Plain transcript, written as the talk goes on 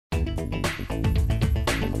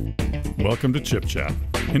Welcome to Chip Chat,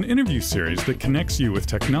 an interview series that connects you with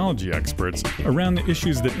technology experts around the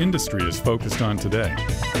issues that industry is focused on today.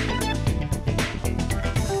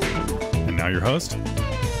 And now your host,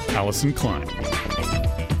 Allison Klein.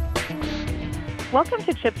 Welcome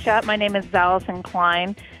to Chip Chat. My name is Allison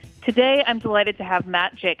Klein. Today, I'm delighted to have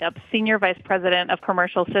Matt Jacobs, Senior Vice President of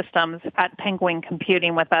Commercial Systems at Penguin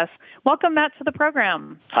Computing with us. Welcome, Matt, to the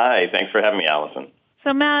program. Hi, thanks for having me, Allison.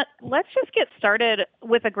 So, Matt, let's just get started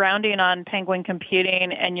with a grounding on Penguin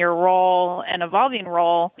Computing and your role and evolving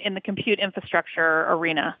role in the compute infrastructure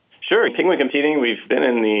arena. Sure. Penguin Computing, we've been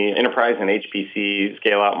in the enterprise and HPC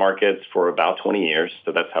scale-out markets for about 20 years,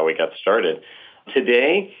 so that's how we got started.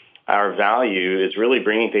 Today, our value is really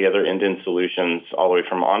bringing together end-to-end solutions all the way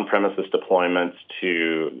from on-premises deployments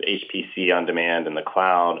to HPC on demand in the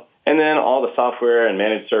cloud, and then all the software and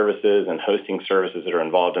managed services and hosting services that are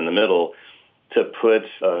involved in the middle to put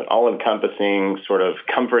an all-encompassing, sort of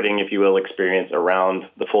comforting, if you will, experience around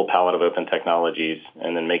the full palette of open technologies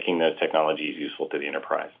and then making those technologies useful to the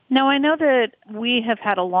enterprise. Now, I know that we have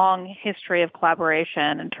had a long history of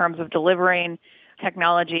collaboration in terms of delivering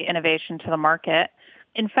technology innovation to the market.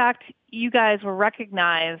 In fact, you guys were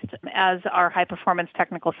recognized as our high-performance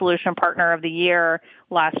technical solution partner of the year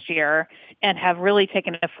last year and have really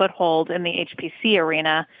taken a foothold in the HPC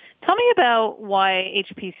arena. Tell me about why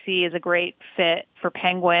HPC is a great fit for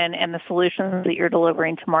Penguin and the solutions that you're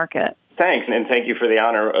delivering to market. Thanks, and thank you for the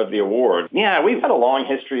honor of the award. Yeah, we've had a long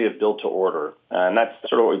history of build to order, and that's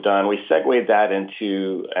sort of what we've done. We segued that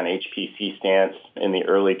into an HPC stance in the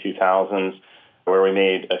early 2000s, where we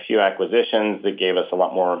made a few acquisitions that gave us a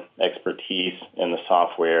lot more expertise in the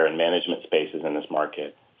software and management spaces in this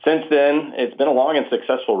market. Since then, it's been a long and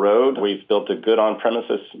successful road. We've built a good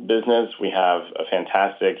on-premises business. We have a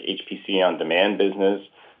fantastic HPC on-demand business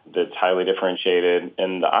that's highly differentiated.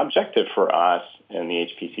 And the objective for us in the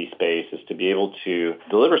HPC space is to be able to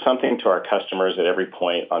deliver something to our customers at every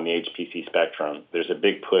point on the HPC spectrum. There's a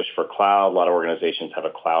big push for cloud. A lot of organizations have a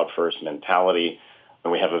cloud-first mentality.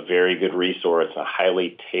 And we have a very good resource, a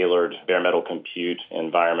highly tailored bare metal compute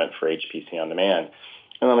environment for HPC on demand.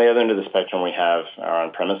 And on the other end of the spectrum, we have our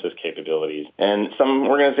on-premises capabilities. And some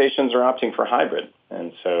organizations are opting for hybrid.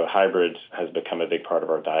 And so hybrid has become a big part of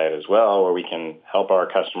our diet as well, where we can help our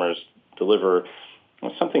customers deliver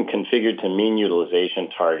something configured to mean utilization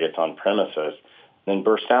targets on premises, then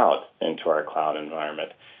burst out into our cloud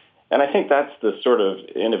environment. And I think that's the sort of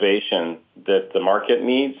innovation that the market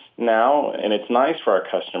needs now. And it's nice for our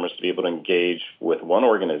customers to be able to engage with one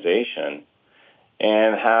organization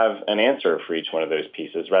and have an answer for each one of those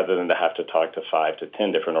pieces rather than to have to talk to 5 to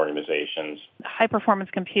 10 different organizations.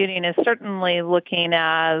 High-performance computing is certainly looking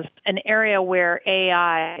as an area where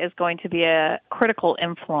AI is going to be a critical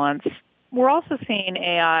influence. We're also seeing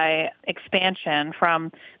AI expansion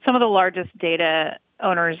from some of the largest data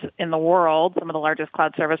owners in the world, some of the largest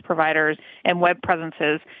cloud service providers and web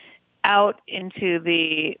presences out into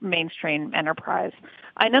the mainstream enterprise.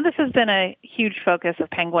 I know this has been a huge focus of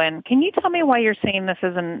Penguin. Can you tell me why you're seeing this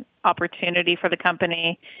as an opportunity for the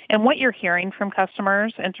company and what you're hearing from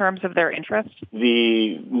customers in terms of their interest?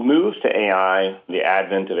 The move to AI, the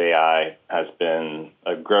advent of AI, has been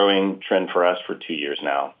a growing trend for us for 2 years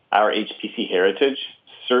now. Our HPC heritage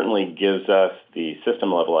certainly gives us the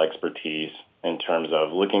system-level expertise in terms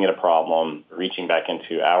of looking at a problem, reaching back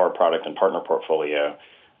into our product and partner portfolio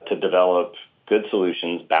to develop good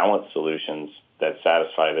solutions, balanced solutions that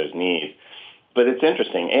satisfy those needs. But it's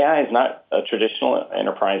interesting. AI is not a traditional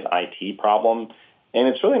enterprise IT problem, and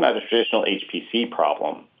it's really not a traditional HPC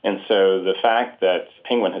problem. And so the fact that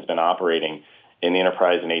Penguin has been operating in the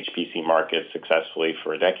enterprise and HPC market successfully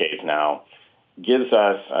for decades now gives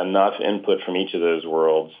us enough input from each of those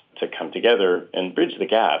worlds to come together and bridge the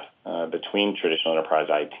gap between traditional enterprise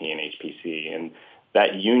IT and HPC. And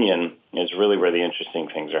that union is really where the interesting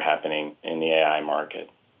things are happening in the AI market.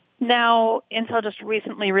 Now, Intel just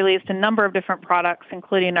recently released a number of different products,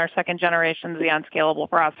 including our second generation Xeon Scalable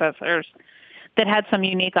processors that had some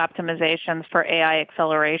unique optimizations for AI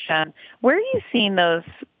acceleration. Where are you seeing those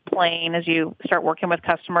playing as you start working with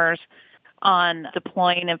customers on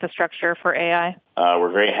deploying infrastructure for AI?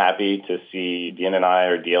 We're very happy to see DNNI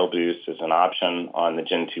or DL Boost as an option on the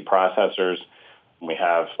Gen 2 processors. We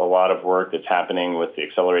have a lot of work that's happening with the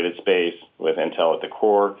accelerated space with Intel at the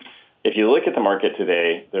core. If you look at the market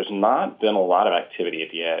today, there's not been a lot of activity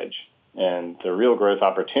at the edge. And the real growth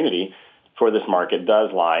opportunity for this market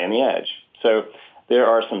does lie in the edge. So there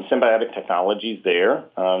are some symbiotic technologies there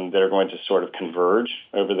that are going to sort of converge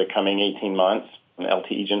over the coming 18 months.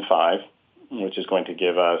 LTE Gen 5, which is going to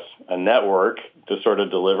give us a network to sort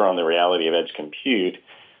of deliver on the reality of edge compute,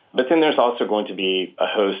 But then there's also going to be a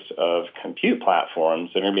host of compute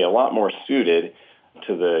platforms that are going to be a lot more suited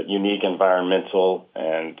to the unique environmental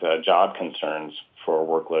and job concerns for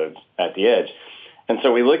workloads at the edge. And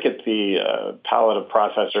so we look at the palette of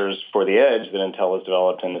processors for the edge that Intel has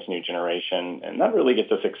developed in this new generation, and that really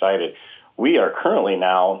gets us excited. We are currently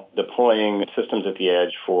now deploying systems at the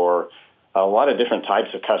edge for a lot of different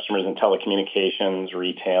types of customers in telecommunications,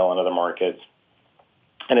 retail, and other markets.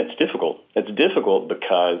 And it's difficult. It's difficult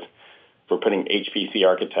because we're putting HPC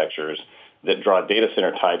architectures that draw data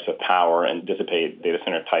center types of power and dissipate data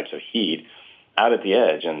center types of heat out at the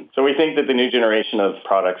edge. And so we think that the new generation of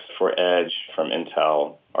products for edge from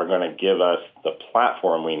Intel are going to give us the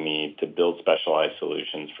platform we need to build specialized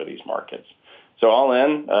solutions for these markets. So all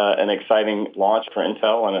in, an exciting launch for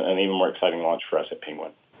Intel and an even more exciting launch for us at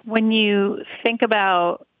Penguin. When you think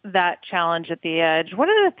about that challenge at the edge, what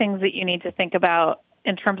are the things that you need to think about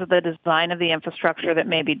in terms of the design of the infrastructure that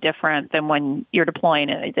may be different than when you're deploying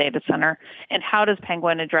in a data center? And how does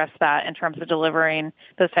Penguin address that in terms of delivering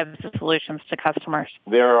those types of solutions to customers?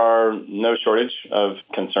 There are no shortage of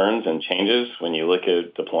concerns and changes when you look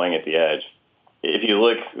at deploying at the edge. If you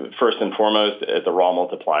look first and foremost at the raw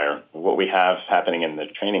multiplier, what we have happening in the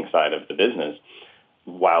training side of the business,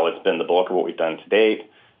 while it's been the bulk of what we've done to date,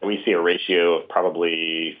 we see a ratio of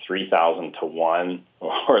probably 3,000 to 1,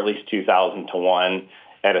 or at least 2,000 to 1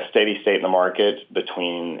 at a steady state in the market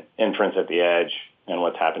between inference at the edge and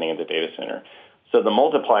what's happening at the data center. So the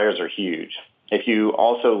multipliers are huge. If you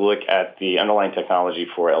also look at the underlying technology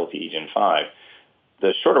for LTE Gen 5,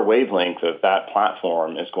 the shorter wavelength of that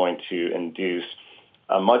platform is going to induce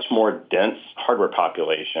a much more dense hardware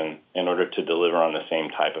population in order to deliver on the same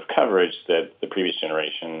type of coverage that the previous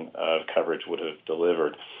generation of coverage would have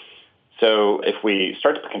delivered. So if we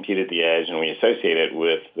start to compute at the edge and we associate it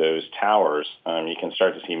with those towers, you can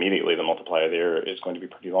start to see immediately the multiplier there is going to be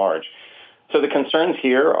pretty large. So the concerns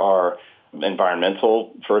here are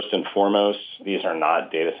environmental, first and foremost. These are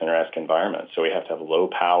not data center-esque environments. So we have to have low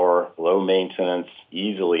power, low maintenance,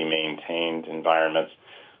 easily maintained environments,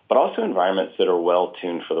 but also environments that are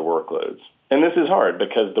well-tuned for the workloads. And this is hard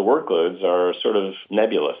because the workloads are sort of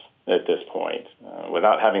nebulous at this point.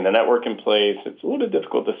 Without having the network in place, it's a little bit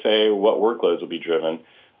difficult to say what workloads will be driven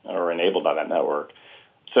or enabled by that network.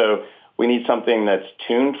 So we need something that's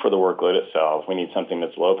tuned for the workload itself. We need something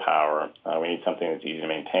that's low power. We need something that's easy to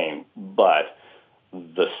maintain. But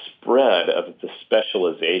the spread of the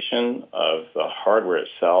specialization of the hardware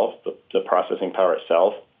itself, the processing power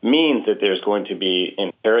itself, means that there's going to be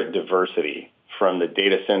inherent diversity from the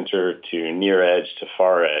data center to near edge to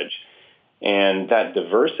far edge. And that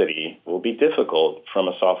diversity will be difficult from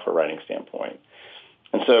a software writing standpoint.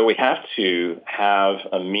 And so we have to have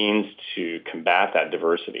a means to combat that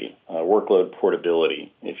diversity, workload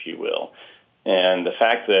portability, if you will. And the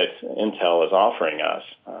fact that Intel is offering us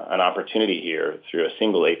an opportunity here through a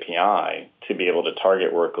single API to be able to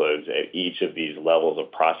target workloads at each of these levels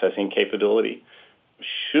of processing capability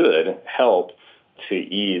should help to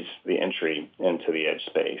ease the entry into the edge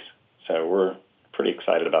space. So we're pretty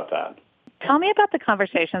excited about that. Tell me about the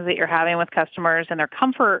conversations that you're having with customers and their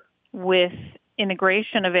comfort with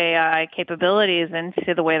integration of AI capabilities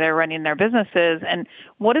into the way they're running their businesses. And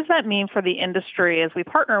what does that mean for the industry as we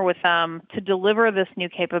partner with them to deliver this new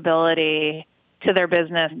capability to their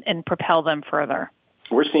business and propel them further?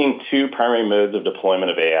 We're seeing two primary modes of deployment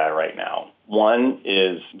of AI right now. One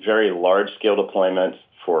is very large-scale deployment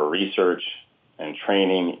for research and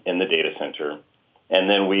training in the data center. And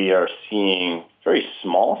then we are seeing very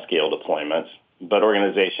small-scale deployments, but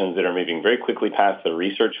organizations that are moving very quickly past the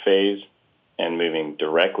research phase and moving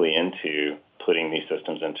directly into putting these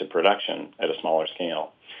systems into production at a smaller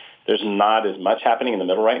scale. There's not as much happening in the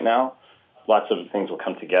middle right now. Lots of things will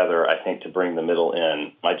come together, I think, to bring the middle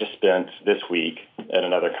in. I just spent this week at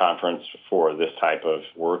another conference for this type of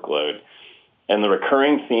workload. And the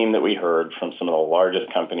recurring theme that we heard from some of the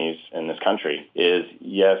largest companies in this country is,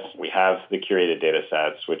 yes, we have the curated data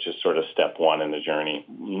sets, which is sort of step one in the journey.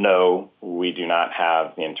 No, we do not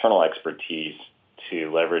have the internal expertise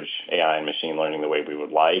to leverage AI and machine learning the way we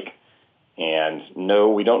would like. And no,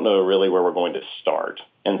 we don't know really where we're going to start.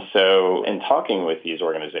 And so in talking with these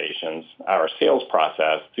organizations, our sales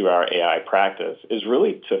process through our AI practice is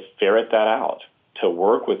really to ferret that out, to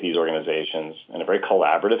work with these organizations in a very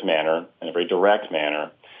collaborative manner, in a very direct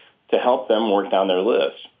manner, to help them work down their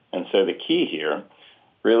list. And so the key here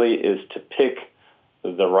really is to pick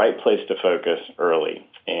the right place to focus early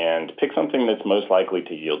and pick something that's most likely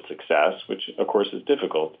to yield success, which of course is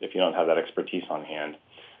difficult if you don't have that expertise on hand.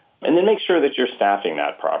 And then make sure that you're staffing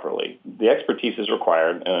that properly. The expertise is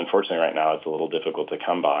required, and unfortunately right now it's a little difficult to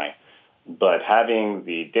come by. But having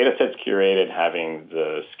the data sets curated, having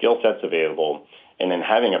the skill sets available, and then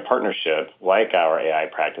having a partnership like our AI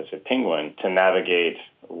practice at Penguin to navigate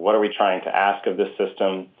what are we trying to ask of this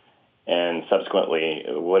system, and subsequently,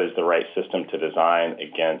 what is the right system to design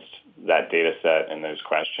against that data set and those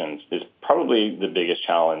questions is probably the biggest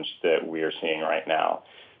challenge that we are seeing right now.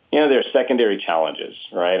 There are secondary challenges,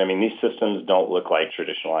 right? I mean, these systems don't look like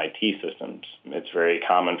traditional IT systems. It's very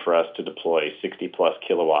common for us to deploy 60-plus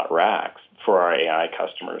kilowatt racks for our AI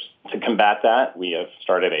customers. To combat that, we have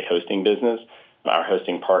started a hosting business. Our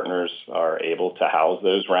hosting partners are able to house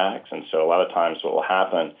those racks, and so a lot of times what will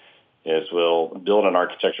happen is we'll build an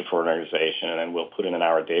architecture for an organization, and then we'll put it in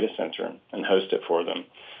our data center and host it for them.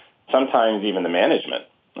 Sometimes even the management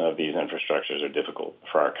of these infrastructures are difficult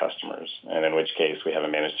for our customers, and in which case we have a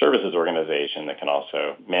managed services organization that can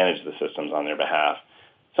also manage the systems on their behalf.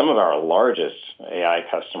 Some of our largest AI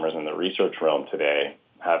customers in the research realm today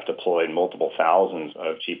have deployed multiple thousands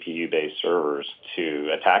of GPU-based servers to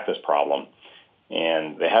attack this problem,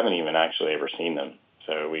 and they haven't even actually ever seen them.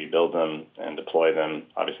 So we build them and deploy them,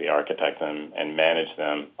 obviously architect them, and manage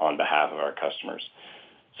them on behalf of our customers.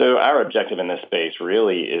 So our objective in this space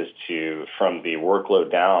really is to, from the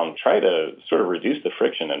workload down, try to sort of reduce the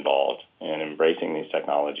friction involved in embracing these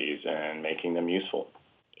technologies and making them useful.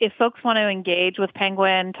 If folks want to engage with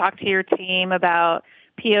Penguin, talk to your team about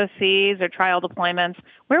POCs or trial deployments,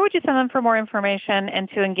 where would you send them for more information and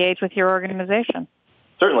to engage with your organization?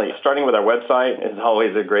 Certainly. Starting with our website is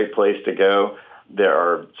always a great place to go. There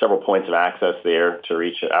are several points of access there to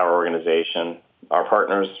reach our organization. Our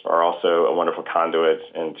partners are also a wonderful conduit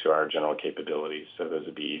into our general capabilities, so those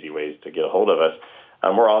would be easy ways to get a hold of us.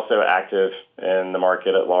 We're also active in the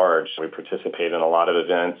market at large. We participate in a lot of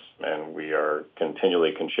events, and we are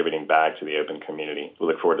continually contributing back to the open community. We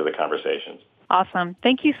look forward to the conversations. Awesome.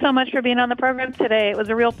 Thank you so much for being on the program today. It was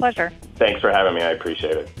a real pleasure. Thanks for having me. I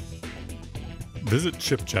appreciate it. Visit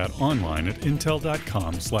ChipChat online at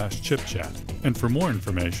intel.com/chipchat. And for more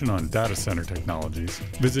information on data center technologies,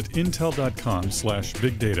 visit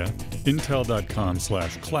intel.com/bigdata,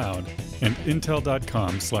 intel.com/cloud, and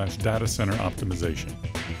intel.com/data center optimization.